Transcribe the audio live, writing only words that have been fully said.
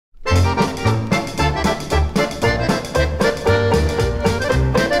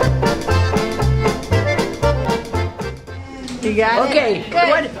You got Okay, it?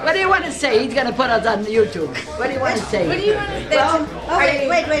 what do you want to say? He's going to put us on YouTube. What do you want to say? What do you want to say? Well,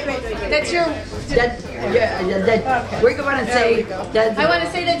 wait. That's your... We're going to say that... I want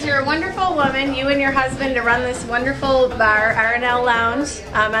to say that you're a wonderful woman, you and your husband, to run this wonderful bar, R&L Lounge,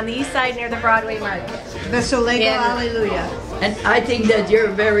 on the east side near the Broadway Market. The Solego, hallelujah. And I think that you're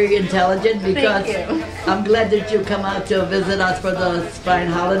very intelligent because Thank you. I'm glad that you come out to visit us for the Spine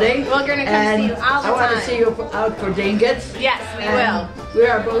holiday. We're going to come see you all the I want time. to see you out for Dingus. Yes, we will. We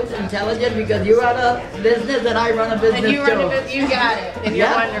are both intelligent because you run a business and I run a business And you too. run a business, you got it, and you're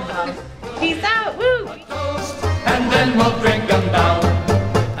wonderful. Peace out.